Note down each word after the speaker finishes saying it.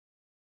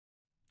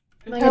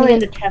I'm going in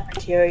the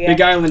cafeteria.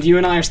 Big Island, you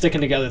and I are sticking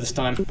together this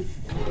time.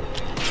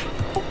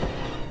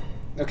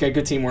 Okay,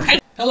 good teamwork.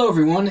 Hello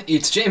everyone,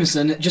 it's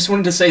Jameson. Just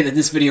wanted to say that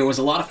this video was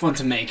a lot of fun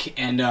to make,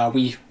 and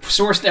we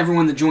sourced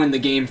everyone that joined the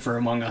game for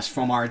Among Us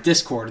from our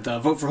Discord, the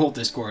Vote for Holt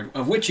Discord,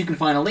 of which you can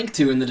find a link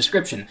to in the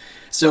description.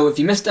 So if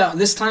you missed out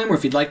this time, or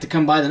if you'd like to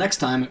come by the next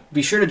time,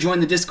 be sure to join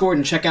the Discord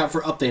and check out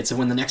for updates of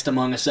when the next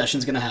Among Us session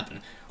is going to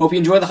happen. Hope you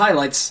enjoy the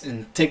highlights,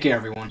 and take care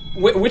everyone.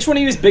 Which one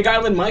of you is Big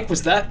Island Mike?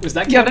 Was that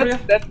Yeah,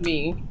 that's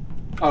me.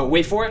 Oh,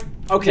 wait for it?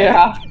 Okay.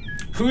 Yeah.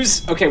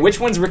 Okay, which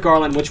one's Rick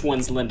Garland, which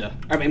one's Linda?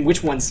 I mean,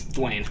 which one's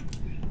Dwayne?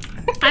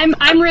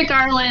 I'm Rick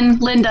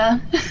Garland,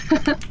 Linda.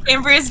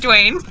 Amber is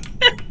Dwayne.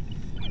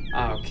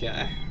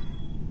 Okay.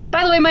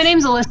 By the way, my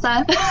name's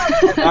Alyssa.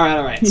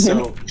 Alright,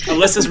 so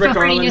Alyssa's Rick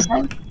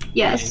Garland.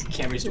 Yes. And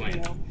Cameron's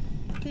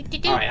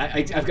Dwayne.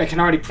 Alright, I can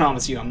already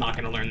promise you I'm not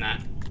going to learn that.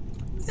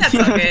 That's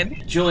all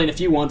good. Julian, if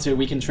you want to,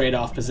 we can trade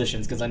off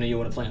positions, because I know you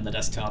want to play on the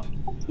desktop.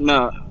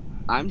 No,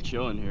 I'm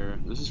chilling here.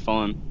 This is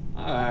fun.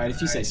 Alright,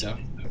 if you say so.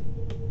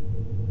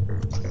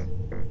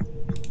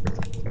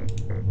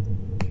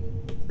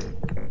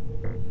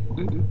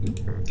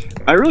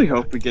 I really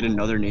hope we get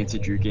another Nancy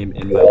Drew game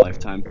in my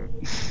lifetime.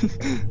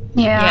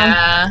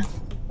 Yeah.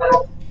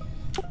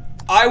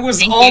 I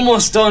was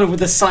almost done with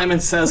the Simon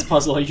Says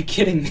puzzle. Are you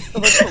kidding me?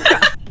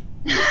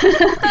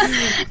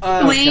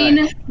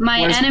 Dwayne,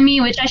 my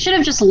enemy, which I should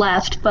have just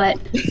left, but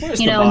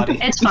you know,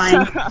 it's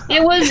fine.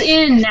 It was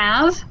in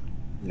Nav.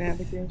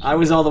 Navigation. I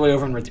was all the way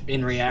over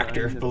in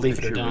Reactor, believe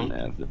it or don't.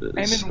 I'm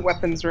in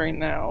weapons right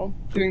now,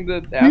 doing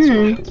the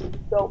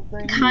asteroid belt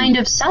thing. Kind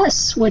of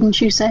sus,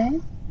 wouldn't you say?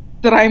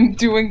 That I'm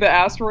doing the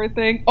asteroid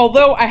thing.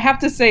 Although I have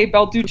to say,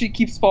 Balducci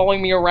keeps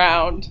following me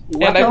around, and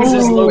Weapons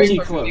is been low-key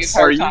away from him the close.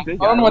 entire Are you time.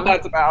 big I don't know what island?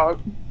 that's about.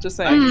 Just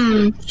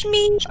saying.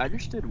 I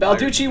just did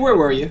Balducci, where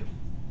were you?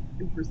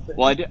 Interesting.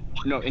 Well, I did.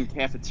 No, in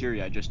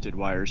cafeteria I just did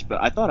wires, but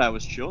I thought I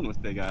was chilling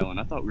with Big Island.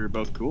 I thought we were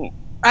both cool.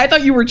 I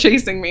thought you were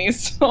chasing me,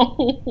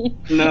 so.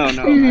 No,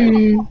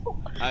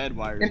 I had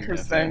wires.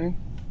 Interesting.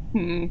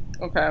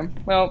 Okay.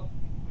 Well.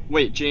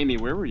 Wait, Jamie,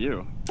 where were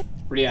you?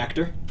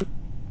 Reactor.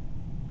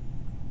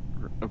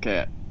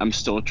 Okay, I'm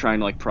still trying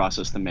to like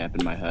process the map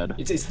in my head.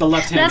 It's the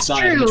left-hand That's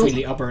side true. between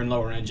the upper and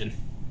lower engine.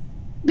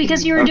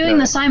 Because you were doing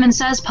the Simon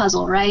Says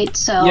puzzle, right?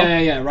 So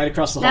Yeah, right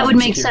across the hall. that would from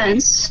make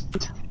security. sense.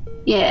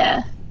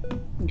 Yeah.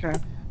 Okay.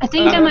 I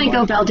think I might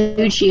go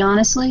Balducci,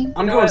 honestly.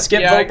 I'm going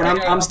skip Yeah, vote, but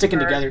I I'm sticking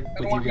I together don't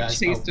with want you to be guys.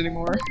 chased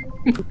anymore.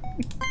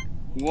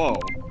 Whoa.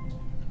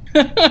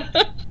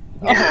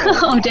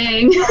 Oh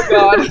dang.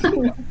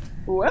 God.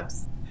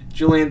 Whoops.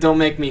 Julian, don't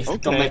make me.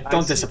 Okay,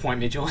 Don't disappoint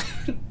me, Julian.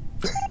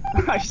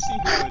 I see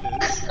how it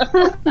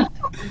is.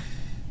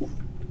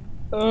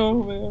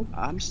 Oh man.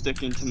 I'm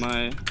sticking to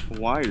my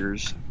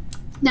wires.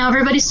 Now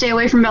everybody stay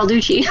away from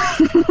Balducci.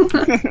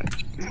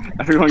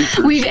 Everyone.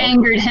 We've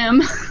angered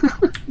him.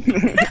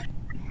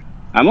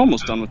 I'm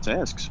almost done with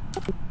tasks.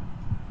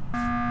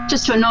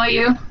 Just to annoy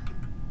you.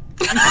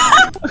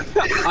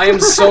 I am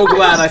so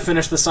glad I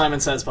finished the Simon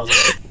Says puzzle.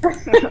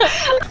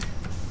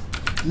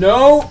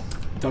 No!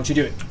 Don't you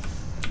do it.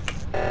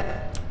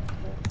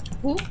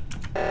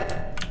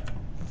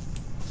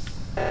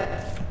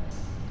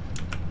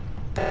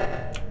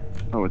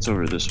 Oh, it's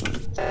over this way.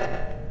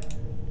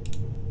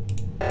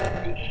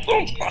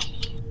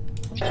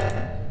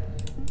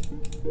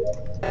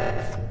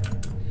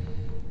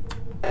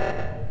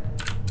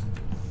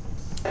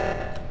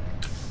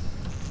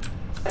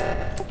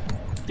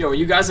 Yo, are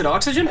you guys at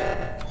oxygen?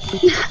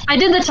 I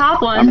did the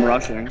top I'm one.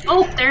 rushing.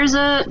 Oh, there's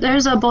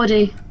a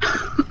body.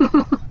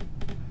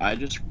 I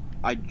just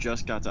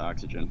got to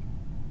oxygen.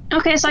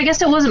 Okay, so I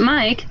guess it wasn't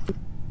Mike.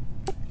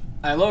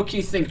 I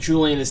low-key think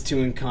Julian is too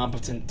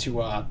incompetent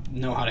to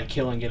know how to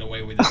kill and get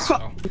away with it,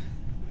 so...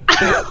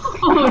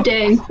 Oh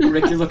dang.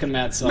 Rick, you're looking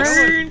mad sus.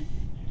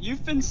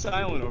 You've been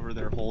silent over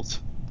there, Holt.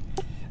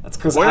 That's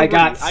because Where I were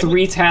got you? I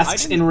 3 didn't-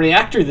 tasks in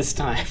Reactor this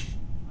time.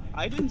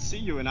 I didn't see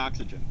you in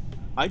oxygen.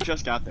 I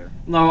just got there.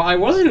 No, I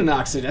wasn't in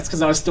oxygen. That's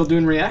because I was still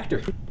doing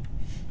Reactor.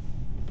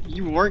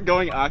 You weren't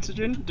going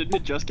oxygen? Didn't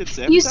it just get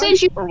sabotaged? You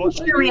said you or what?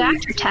 finished your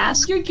reactor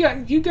task.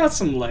 You got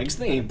some legs.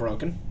 They ain't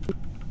broken.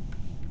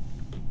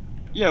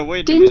 Yeah,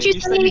 wait a Didn't minute. you You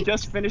said say- you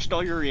just finished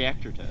all your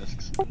reactor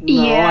tasks.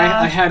 No, Yeah.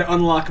 I had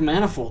unlock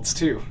manifolds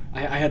too.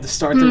 I had to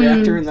start the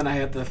reactor and then I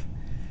had to...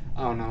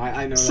 Oh no,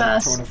 I know that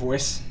Sus. tone of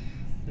voice.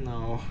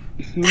 No.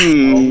 Hmm.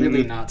 Oh,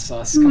 really not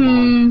sus. Come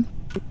on.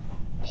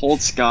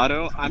 Holt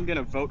Scotto? I'm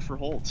gonna vote for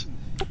Holt.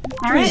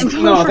 Alright,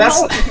 No,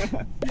 that's...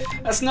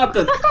 That's not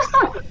the...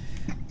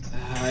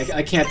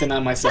 I can't deny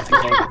myself the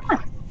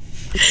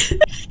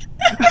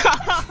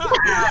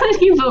vote.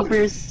 You vote for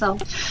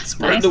yourself.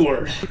 Spread Nice. the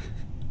word.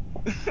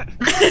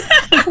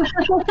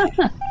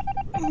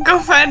 Go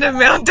find a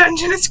male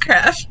Dungeness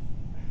craft.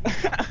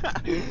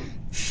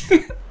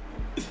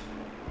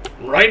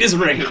 Right as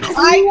rain.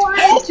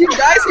 I told you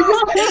guys he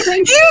was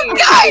chasing You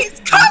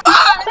guys, come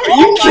on! Are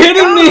you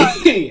kidding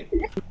me?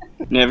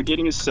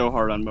 Navigating is so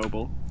hard on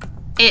mobile.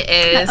 It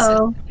is.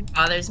 Uh-oh. It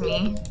bothers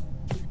me.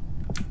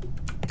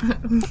 I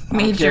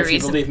don't care if you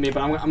believe me,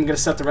 but I'm gonna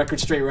set the record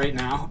straight right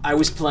now. I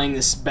was playing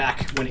this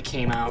back when it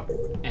came out,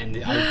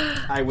 and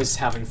I was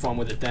having fun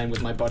with it then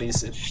with my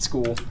buddies at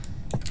school.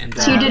 And,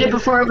 so you did it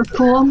before it was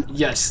cool?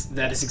 Yes,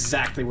 that is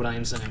exactly what I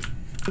am saying.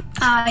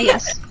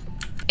 Yes.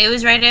 It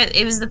was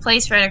it was the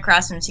place right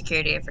across from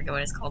security. I forget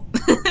what it's called.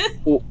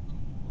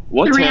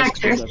 What The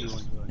task reactor. was everyone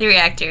doing? The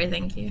reactor,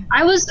 thank you.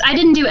 I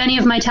didn't do any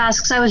of my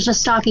tasks. I was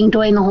just stalking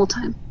Dwayne the whole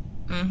time.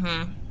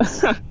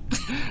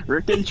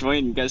 Rick and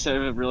Dwayne, you guys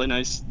have a really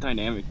nice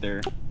dynamic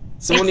there.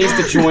 Someone needs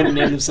to join and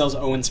name themselves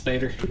Owen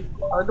Spader.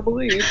 Hard to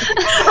believe.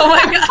 Oh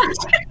my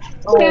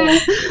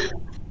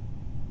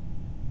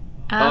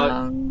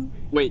gosh.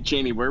 Wait,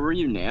 Jamie, where were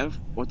you, Nav?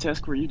 What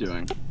task were you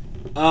doing?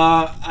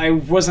 I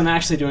wasn't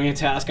actually doing a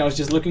task. I was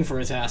just looking for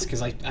a task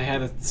because I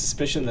had a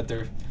suspicion that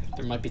there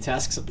might be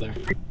tasks up there.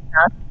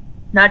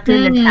 Not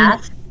doing the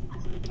task?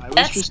 I was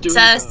That's just doing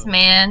sus,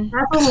 man.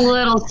 That's a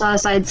little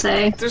sus, I'd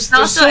say. There's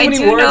Also, so I many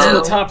do words in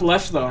know- the top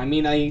left, though. I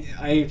mean,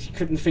 I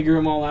couldn't figure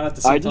them all out at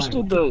the same I time. just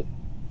did the...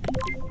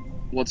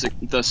 What's it?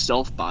 The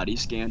self-body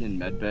scan in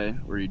medbay,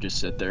 where you just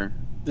sit there.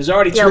 There's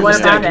already two of what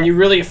us about there. Can it? you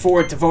really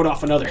afford to vote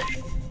off another?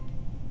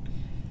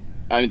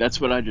 I mean,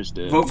 that's what I just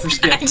did. Vote for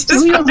Skip.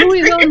 Who are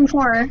we voting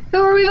for? Who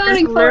are we There's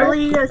voting for?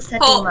 literally a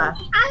second Holt. left.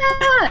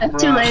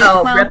 Too late.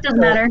 Oh, well, rip it doesn't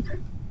Holt. matter.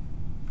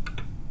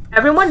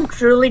 Everyone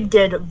truly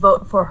did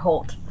vote for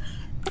Holt.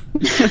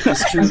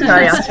 It's true.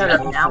 Sorry, I'll It's shut a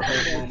up vote now. for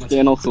Holt moment.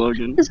 Daniel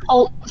slogan. Is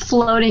Holt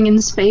floating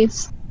in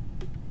space?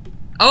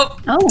 Oh,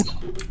 Oh,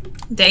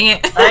 dang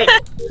it. Right?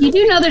 you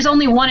do know there's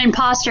only one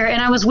imposter,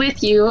 and I was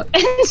with you,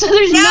 and so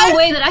there's no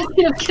way that I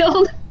could have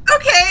killed.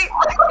 Okay.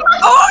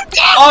 Oh,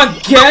 damn.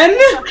 Again?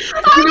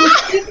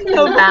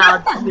 So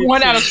bad.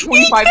 1 out of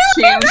 25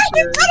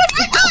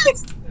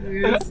 chances.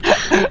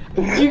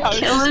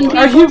 Killing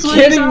Are you people's what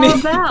it's kidding all me?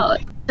 about.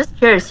 Just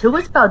curious, who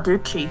was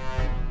Balducci?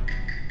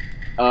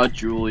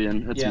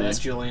 Julian. That's Yeah, me. that's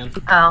Julian.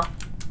 Oh.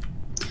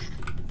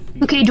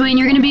 Okay, Dwayne,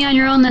 you're gonna be on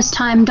your own this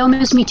time. Don't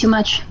miss me too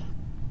much.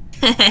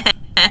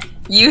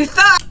 You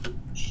thought.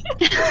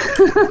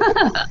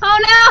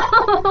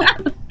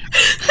 Oh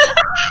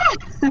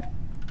no!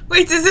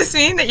 Wait, does this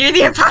mean that you're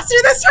the imposter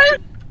this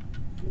time?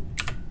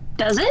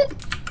 Does it?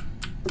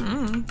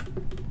 Mm.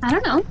 I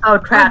don't know. Oh,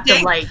 trap the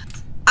dang. light.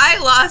 I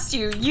lost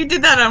you. You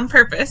did that on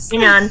purpose.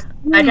 Hang on.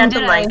 I got the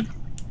Did light.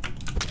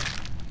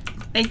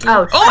 Thank you.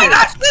 Oh, Oh my shit.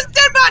 gosh, this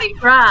dead body!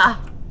 Bruh.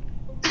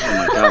 Oh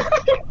my god.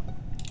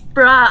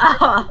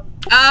 Bruh.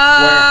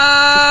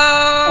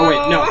 Oh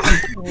wait,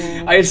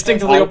 no. I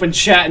instinctively opened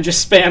chat and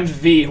just spammed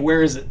V.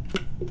 Where is it?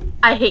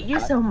 I hate you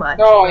so much.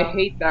 Oh, I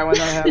hate that when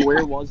that happens.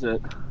 Where was it?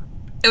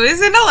 It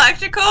was in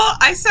electrical.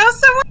 I saw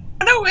someone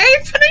run away,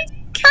 but I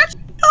didn't catch the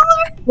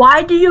color.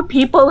 Why do you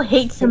people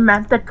hate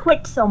Samantha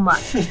Twitch so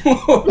much? Wait,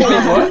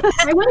 what?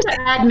 I went to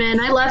admin.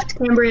 I left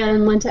Cambria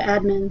and went to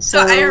admin. So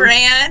I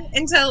ran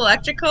into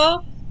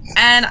electrical,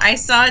 and I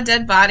saw a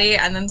dead body,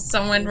 and then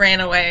someone ran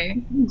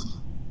away.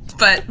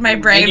 But my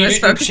brain And you was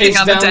didn't focusing chase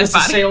on the down dead this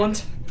body.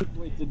 assailant?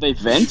 Wait, did they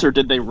vent or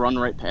did they run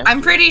right past I'm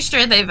you? pretty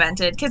sure they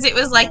vented, because it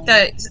was like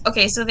the...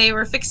 Okay, so they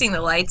were fixing the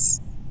lights.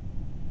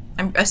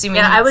 I'm assuming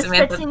Yeah, I was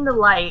Samantha... fixing the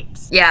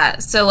lights. Yeah,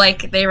 so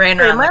like, they ran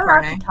Wait, around am the I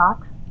allowed corner. to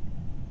talk?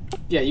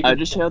 Yeah, you I can.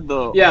 just had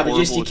the. Yeah, but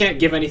you horrible- can't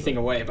give anything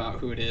away about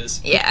who it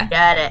is. Yeah.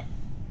 Get it.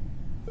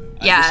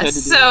 I Yeah, just had to do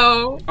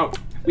so... Oh,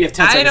 we have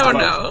 10 I seconds don't to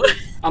vote. know.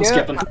 I'm Yeah.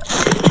 skipping.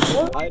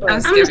 I'm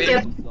I'm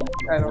skipping.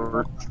 I don't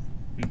know.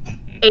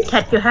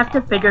 A-Tech, you have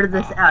to figure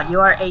this out. You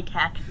are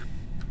A-Tech.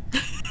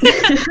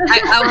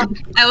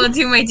 I will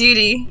do my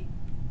duty.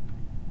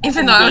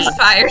 Even though I was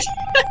fired.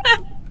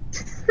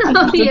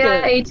 Oh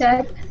yeah,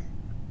 A-Tech.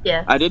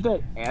 Yeah. I did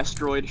that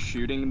asteroid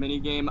shooting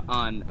minigame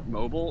on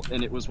mobile,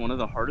 and it was one of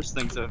the hardest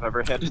things I've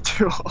ever had to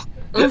do.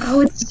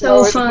 Oh, it's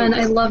so fun.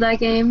 I love that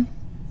game.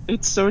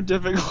 It's so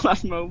difficult on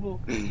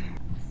mobile.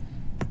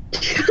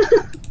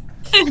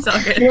 It's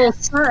all good. Little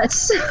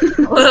sus.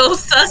 A little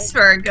sus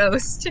for a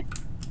ghost.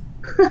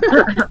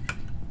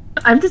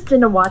 I'm just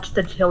gonna watch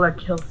the killer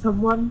kill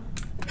someone.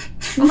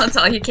 Well, that's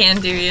all you can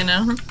do, you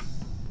know?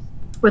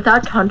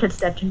 Without context,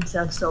 that can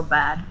sound so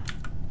bad.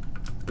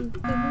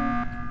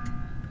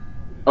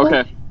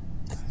 Okay.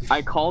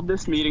 I called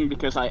this meeting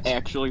because I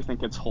actually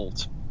think it's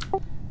Holt.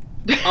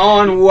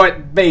 On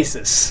what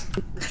basis?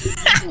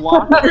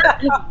 Walked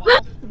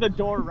the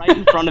door right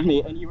in front of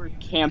me, and you were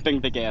camping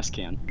the gas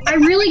can. I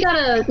really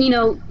gotta, you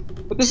know,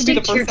 But this would be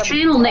the stick to your first time.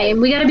 channel name.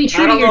 We gotta be I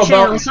true to don't your know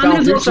channel, about so I'm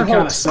gonna vote for Balducci kind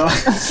of Holt.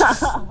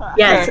 sucks.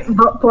 Yes,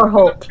 vote for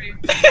Holt.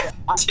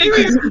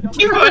 Jamie's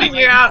keep voting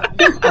you out.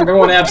 I'm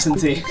going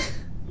absentee.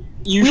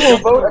 You We will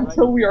should vote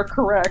until we are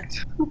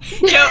correct.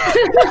 Yo,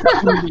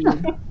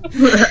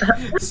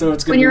 So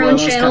it's gonna When be your one own of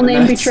those channel kind of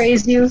name nights.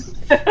 betrays you.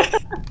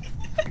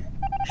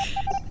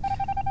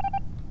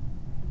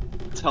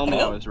 tell me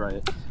I was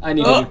right. I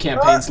need a new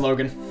campaign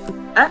slogan.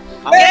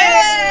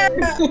 yeah!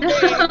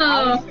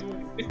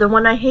 The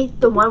one I hate,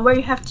 the one where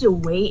you have to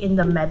wait in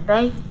the med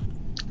bay.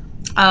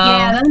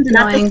 Yeah, that was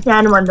Not the annoying.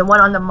 stand one, the one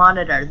on the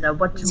monitor. The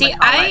what you See, might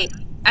call it.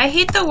 I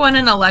hate the one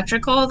in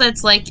electrical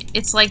that's like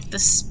it's like the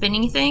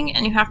spinning thing,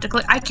 and you have to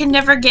click. I can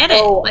never get it.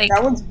 Oh, like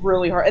that one's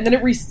really hard, and then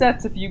it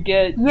resets if you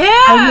get. Yeah.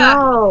 I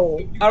know.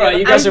 All right,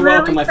 you guys are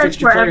welcome. I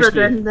fixed your player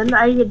speed. And then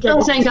I get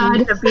Oh, thank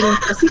God. of being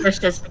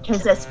suspicious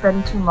because it's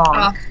been too long.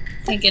 Oh,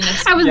 thank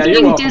goodness. I was Yeah,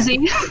 getting you're welcome.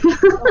 dizzy.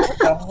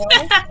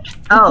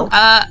 Oh,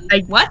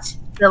 What?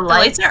 the The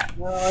lights lights.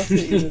 are.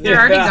 They're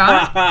already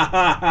gone.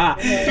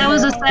 That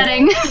was a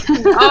setting.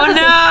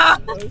 Oh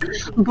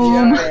no!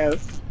 Boom.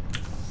 Yes.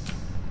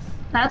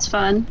 That's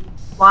fun.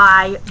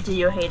 Why do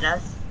you hate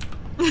us?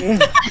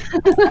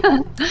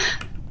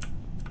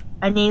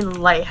 I need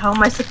light. How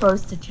am I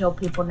supposed to kill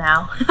people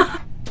now?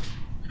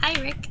 Hi,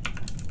 Rick.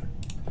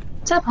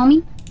 What's up,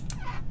 homie?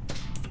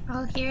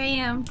 Oh, here I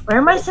am. Where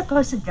am I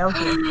supposed to go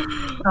here?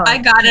 Oh, I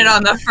got it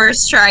on the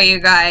first try, you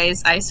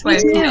guys. I swear.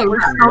 Me too.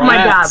 Oh my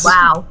god! Congrats.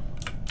 Wow.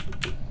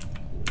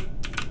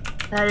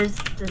 That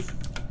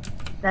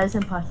is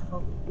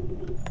impossible.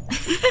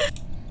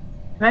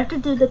 Do I have to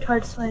do the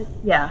card swipe?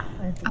 Yeah.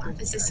 I have to do Oh, the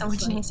this is so card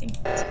much swipe.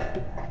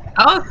 nicer.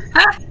 Oh!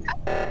 Ah.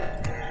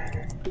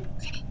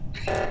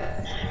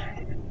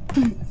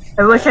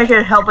 I wish I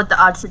could help with the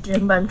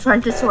oxygen, but I'm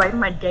trying to swipe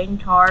my dang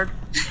card.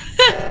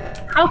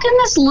 How can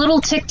this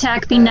little Tic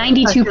Tac be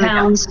 92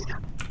 pounds?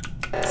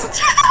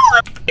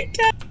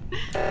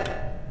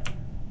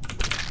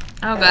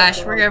 Oh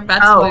gosh, we're about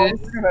to Oh.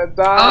 lose. We're gonna Oh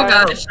die.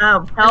 gosh, Oh,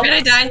 we're help!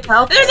 gonna die.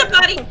 Help! There's a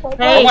body! Oh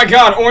Hey! my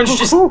god, Orange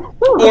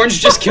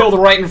just killed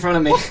right in front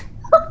of me.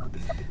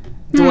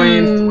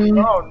 Dwayne, Oh,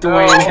 no.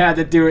 Dwayne had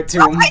to do it to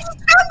him. I just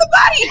found the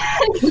body!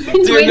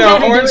 Dude, Dwayne no, had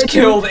to do Orange it.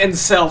 killed and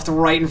selfed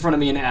right in front of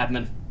me in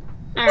admin.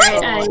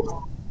 Alright,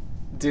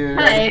 Dude.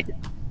 alright.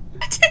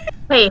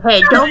 Hey,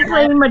 don't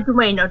blame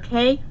Dwayne,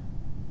 okay?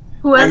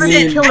 Whoever I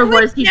mean- the killer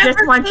was, he never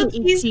just wanted to cooked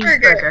eat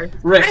cheeseburger. cheeseburger.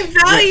 Rick, I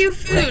value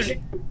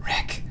food.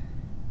 Rick,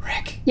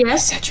 I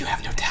Yes? said you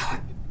have no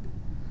talent.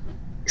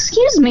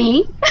 Excuse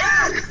me?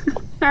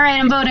 Alright,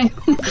 I'm voting.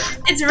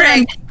 It's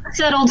Rick.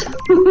 Settled.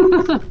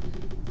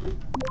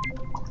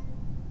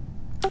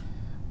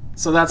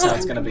 So that's how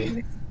it's gonna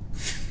be.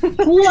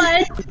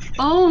 What?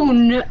 Oh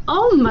no.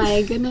 Oh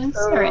my goodness.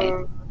 Alright.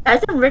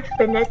 Hasn't Rick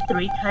been there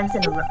 3 times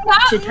in a row?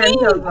 Not 2 times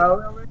in a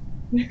row?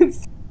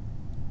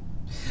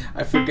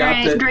 I forgot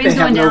Alright, that Drain's they have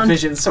going no down.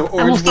 vision, so I will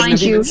Orange wouldn't find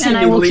have you, even seen and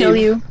I me will leave. kill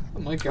you. Oh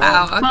my god.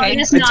 Wow, Well, okay. I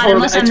guess not,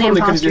 unless I I'm the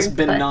totally could have imposter. just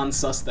been but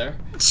non-sus there.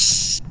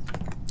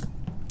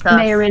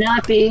 may or may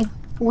not be.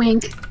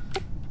 Wink.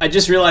 I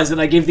just realized that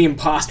I gave the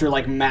imposter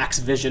like max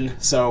vision,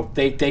 so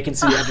they can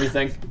see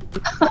everything.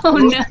 Oh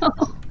no.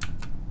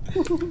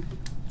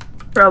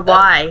 Bro,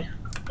 why?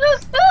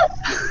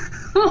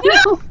 Oh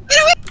no.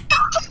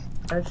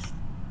 Let's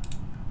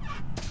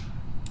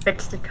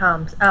fix the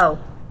comms. Oh.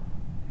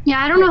 Yeah,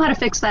 I don't know how to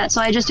fix that,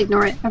 so I just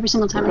ignore it every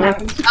single time it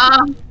happens.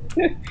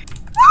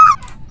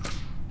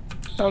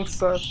 Sounds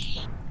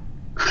sus.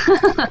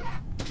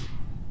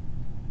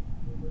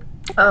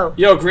 Oh.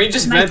 Yo, Green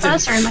just Am I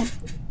vented. sus or am I?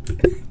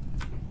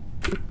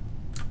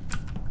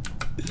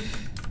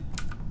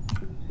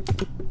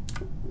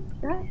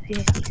 No.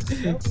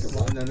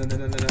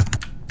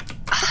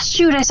 Ah,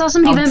 shoot, I saw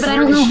somebody vent, but I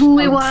don't know who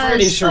it was. I'm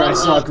pretty sure I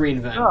saw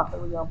Green vent. Oh, there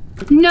we go.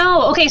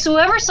 No, okay, so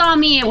whoever saw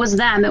me, it was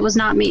them. It was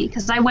not me,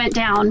 because I went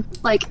down,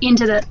 like,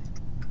 into the...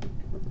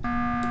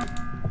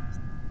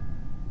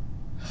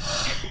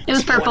 It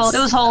was purple. It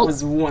was Holt. It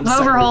was one Vote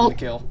second for from Holt. the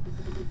kill.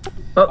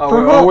 But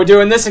Oh, we're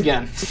doing this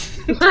again.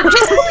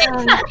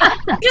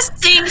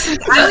 Just saying,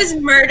 since I was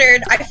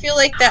murdered, I feel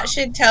like that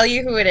should tell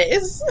you who it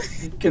is.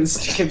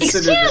 Consider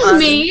Excuse this.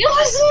 me, it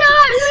was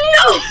not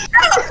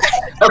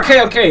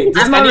me! Okay.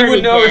 Does I'm anyone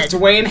already know if dead.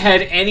 Dwayne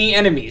had any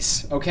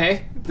enemies?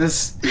 Okay. Do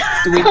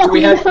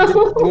we have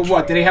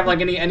what? Did he have like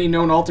any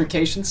known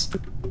altercations?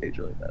 Page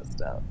really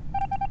messed up.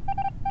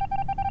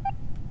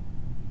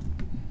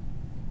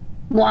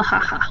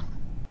 Mwahaha.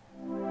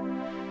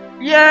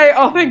 Yay!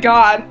 Oh, thank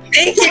God.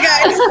 Thank you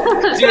guys.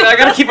 Dude, I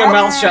gotta keep my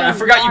mouth shut. I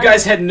forgot you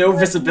guys had no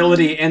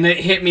visibility, and it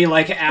hit me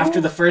like after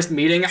the first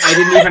meeting. I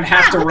didn't even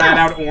have to rat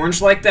out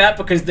Orange like that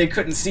because they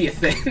couldn't see a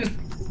thing.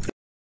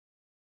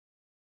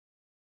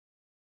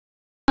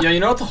 Yeah, you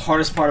know what the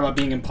hardest part about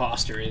being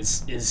imposter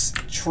is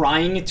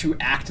trying to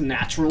act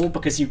natural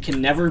because you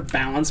can never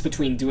balance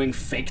between doing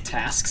fake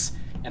tasks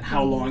and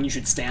how long you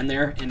should stand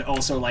there, and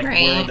also like where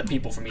are Right. the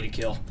people for me to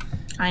kill.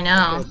 I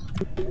know.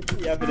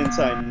 The evidence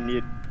I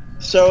need.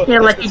 So Yeah,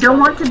 like, you don't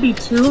want to be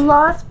too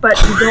lost,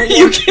 but you don't Are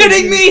you want to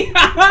kidding be... me?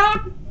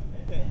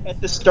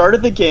 at the start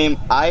of the game,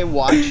 I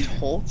watched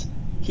Holt.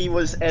 He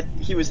was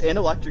in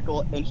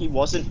electrical, and he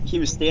was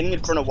standing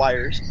in front of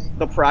wires.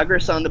 The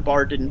progress on the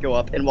bar didn't go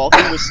up, and while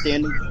he was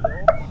standing still,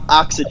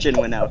 oxygen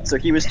went out. So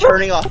he was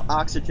turning off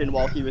oxygen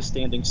while he was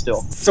standing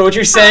still. So what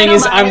you're saying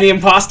is I'm the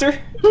imposter?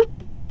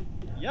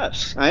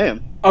 Yes, I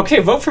am. Okay,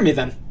 vote for me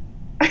then.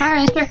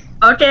 Alright, sure.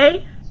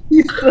 Okay.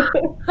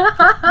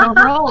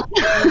 Overall.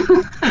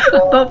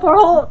 But for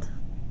Holt,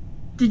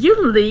 did you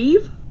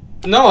leave?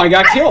 No, I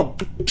got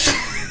killed.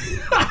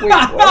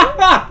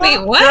 Wait,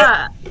 what?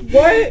 Yeah.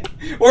 What?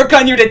 Work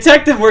on your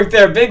detective work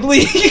there, big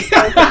league.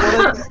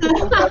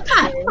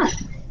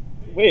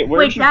 Wait, where'd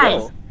Wait, you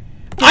guys.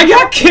 go? I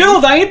got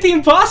killed! I ain't the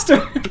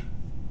imposter!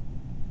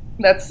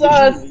 That's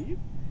us.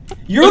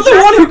 You're the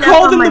one who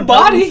called in the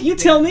body! You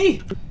tell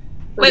me!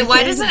 Wait,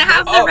 why doesn't it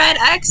have the red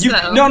X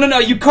though? No,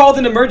 you called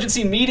an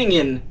emergency meeting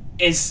in.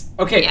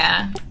 Okay.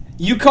 Yeah.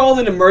 You called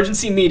an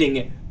emergency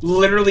meeting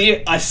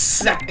literally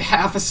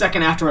half a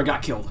second after I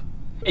got killed.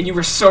 And you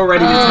were so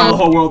ready to tell the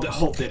whole world that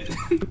Holt did it.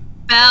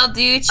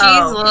 Balducci's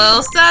a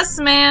little sus,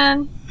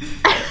 man.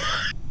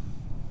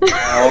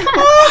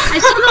 I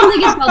still don't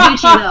think it's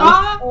Balducci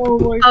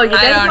though. Oh, you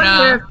guys want to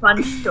hear a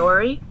fun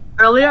story?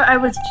 Earlier, I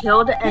was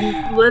killed,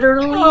 and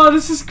literally,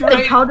 this is great.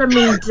 they called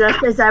me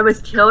just as I was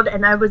killed,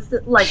 and I was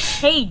like,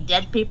 "Hey,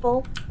 dead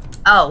people."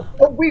 Oh.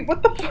 Oh wait,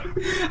 what the fuck?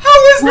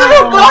 How is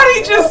there a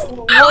body just...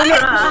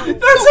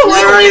 That's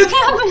hilarious!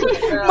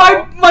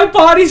 My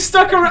body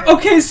stuck around...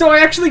 Okay, so I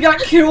actually got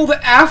killed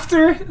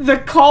after the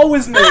call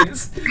was made.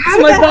 So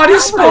my body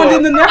spawned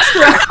in the next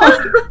round.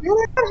 How did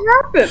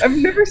that happen? I've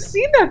never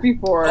seen that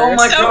before. Oh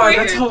my So god, weird.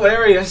 that's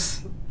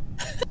hilarious.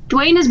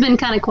 Dwayne has been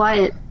kind of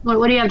quiet.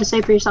 What do you have to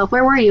say for yourself?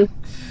 Where were you?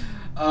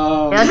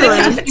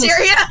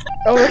 Cafeteria.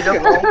 Oh, let's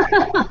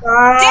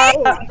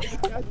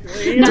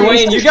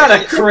Dwayne, you got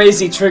a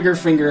crazy trigger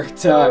finger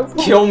to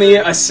kill me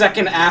a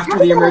second after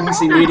the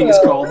emergency meeting is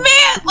called.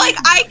 Man, like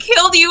I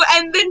killed you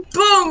and then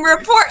boom,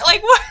 report.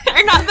 Like what?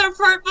 Or not the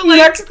report, but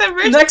like the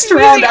emergency Next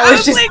round, meeting. I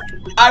was just... like,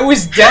 I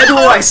was dead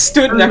where I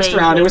stood next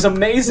round. It was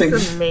amazing.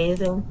 This is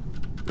amazing.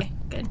 okay,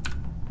 good.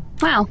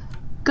 Wow.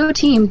 Go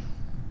team.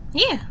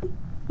 Yeah.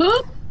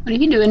 What are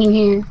you doing in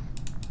here?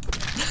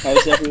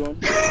 How's everyone?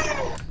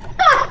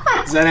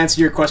 Does that answer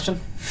your question?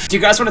 Do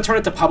you guys want to turn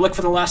it to public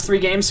for the last 3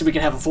 games so we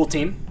can have a full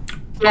team?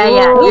 Yeah,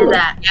 do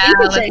that. Yeah,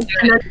 let's do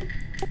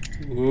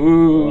it.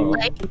 Ooh.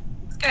 Like,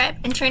 subscribe,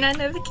 and turn on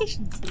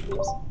notifications.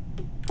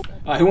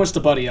 Who wants to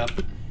buddy up?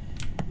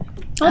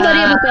 I'll buddy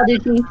up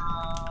with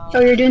Balducci. Oh,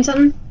 you're doing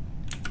something?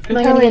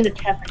 I'm probably in the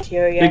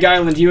cafeteria. Big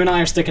Island, you and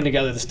I are sticking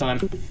together this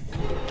time.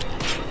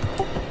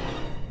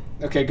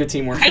 Okay, good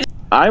teamwork.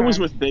 I was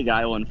with Big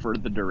Island for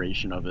the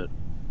duration of it,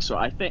 so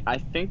I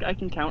think I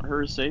can count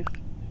her as safe.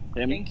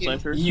 Him, Thank you.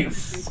 Cypher. You...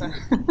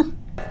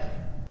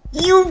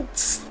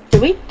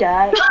 Did we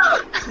die?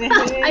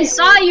 I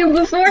saw you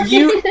before.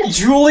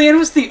 Julian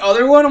was the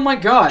other one? Oh my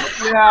god.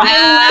 Yeah.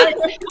 I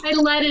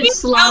let it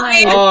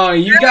slide. Oh,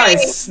 you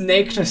guys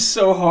snaked us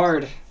so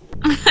hard.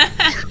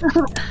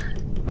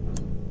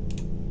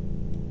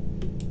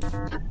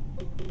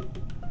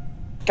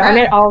 Darn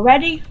it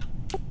already?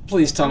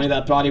 Please tell me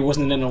that body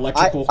wasn't in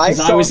electrical, I because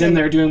I saw was in him.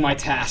 there doing my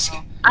task.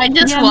 I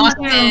just Yeah, walked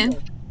me too. in.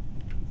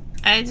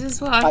 I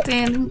just walked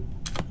in.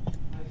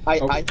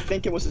 I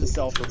think it was a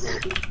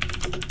self-report.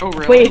 Oh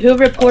really? Wait, who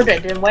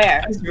reported and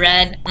where? It was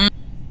red.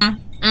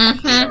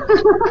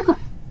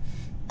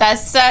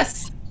 That's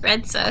sus.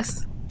 Red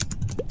sus.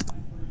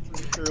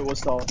 I'm sure it was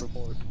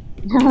self-report.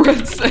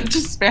 Red said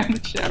just spam the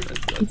chat.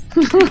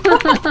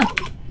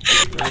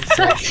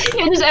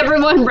 Yeah, just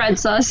everyone red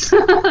sus.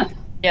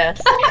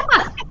 Yes.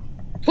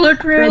 Blue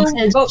crew, Red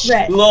says- vote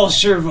red. Lol,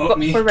 sure vote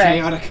me. for red.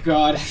 Chaotic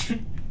god.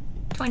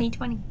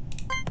 2020.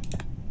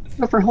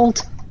 Go for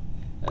Holt.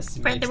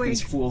 Spread the word.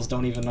 These fools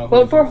don't even know who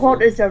Vote to for vote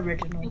Holt is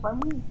original.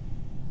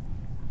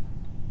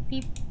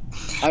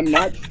 I'm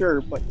not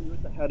sure, but he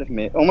was ahead of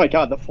me. Oh my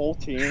god, the full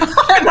team.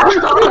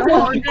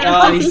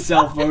 God, he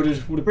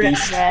self-voted. What a Red,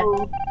 beast. red.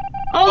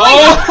 Oh my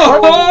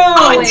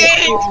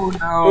Oh!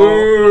 Oh,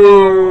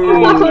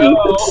 Oh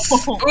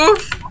no.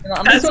 Oof.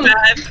 That's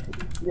bad.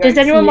 Does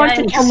anyone want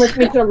to Yes. come with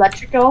me to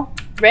electrical?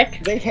 Rick?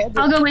 They had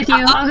I'll go with you.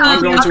 I'm I'll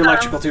go going with to you.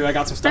 electrical too. I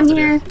got some stuff I'm to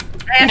here. do.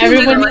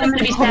 Everyone I'm wants gonna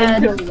be to come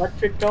into sad.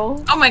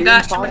 electrical? Oh my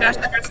gosh, oh my gosh.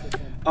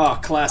 Oh,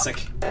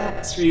 classic.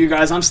 It's for you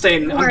guys. I'm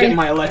staying. I'm getting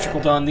my electrical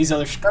done. These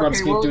other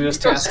scrubs can do this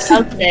task.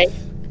 Okay.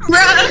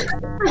 Bruh!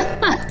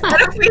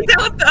 What if we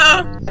don't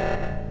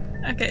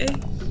though? Okay.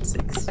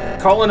 6.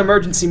 Call an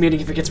emergency meeting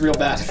if it gets real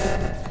bad.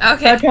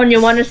 Okay. Bertrand,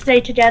 you want to stay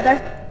together?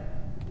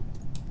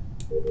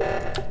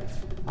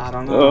 I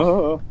don't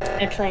know.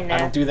 Actually, no. I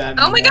don't do that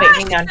Oh my anymore. gosh!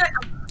 hang on.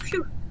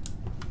 Phew.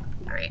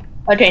 Alright.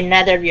 Okay,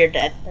 neither of you are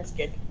dead. That's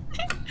good.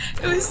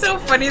 It was so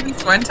funny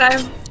this one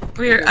time.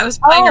 I was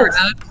playing Oh.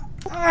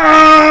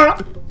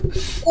 around.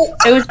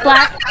 It was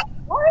black.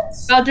 What?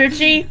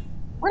 Balducci?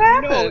 What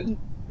happened?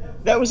 No,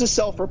 that was a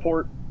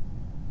self-report.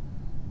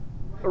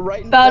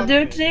 Right in front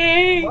of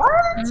me.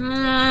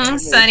 Balducci!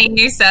 Sunny,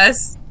 you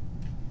sus.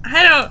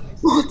 I don't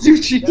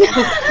Balducci.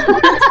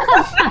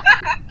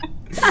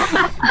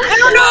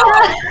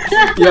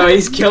 know. Yo,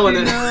 he's killing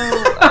it.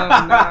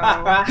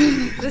 Oh no.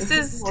 This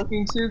is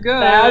Looking too good.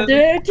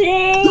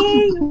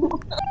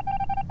 Balducci!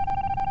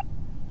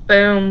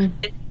 Boom.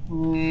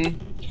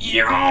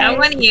 I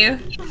want you.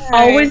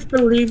 Always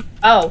believe.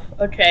 Oh,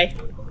 okay.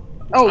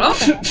 Oh. Oh.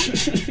 That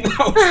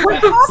was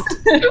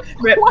fast.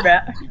 Rip,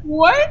 rip.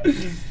 What?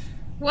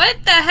 What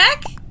the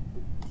heck?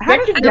 How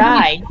Rick did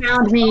died.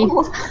 Found me.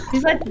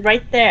 He's like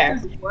right there.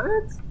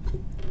 What?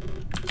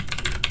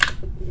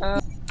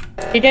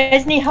 Do you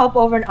guys need help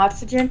over an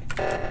oxygen?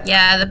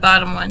 Yeah, the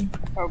bottom one.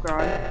 Oh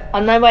god.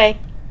 On my way.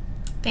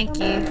 Thank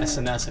you.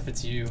 SNS if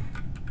it's you.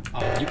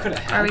 Oh, you could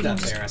have Or we had can that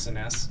just- there,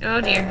 SNS.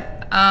 Oh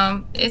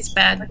dear. It's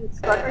bad.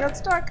 I got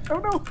stuck. Oh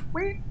no.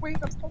 Wait,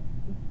 I'm stuck.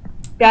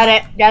 Got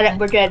it.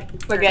 We're good.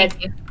 We're good.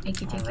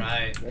 Thank you.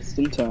 Alright. Just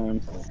in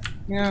time.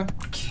 Yeah.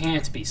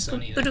 Can't be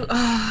Sunny. Oh,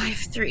 I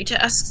have 3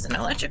 tasks in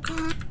electrical.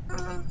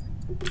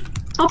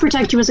 I'll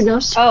protect you as a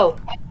ghost. Oh.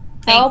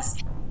 Help. Thanks.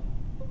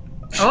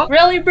 Oh.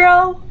 Really,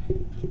 bro?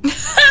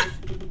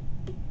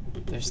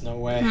 There's no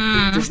way.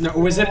 Hmm. There's no.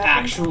 Was it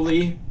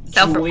actually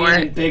Self-report.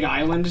 Julian and Big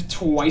Island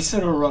twice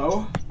in a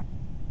row?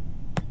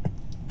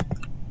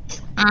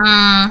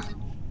 Oh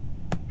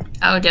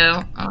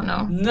no. Oh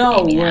no.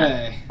 No Maybe not.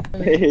 way.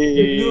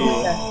 Hey.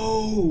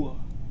 No.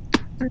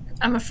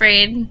 I'm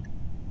afraid.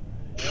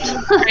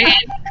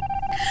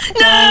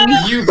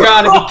 You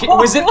gotta be kidding.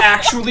 Was it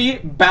actually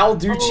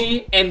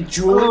Balducci and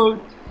Julian?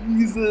 Oh,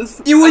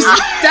 Jesus. It was.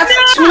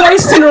 That's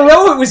twice in a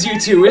row. It was you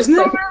two, isn't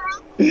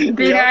it?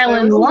 Big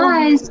Island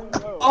lies.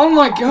 Oh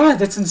my god,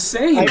 that's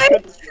insane. I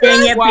could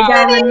Dang it, Wow. Big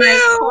Island.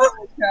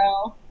 Holy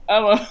cow. I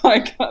don't know how I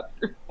got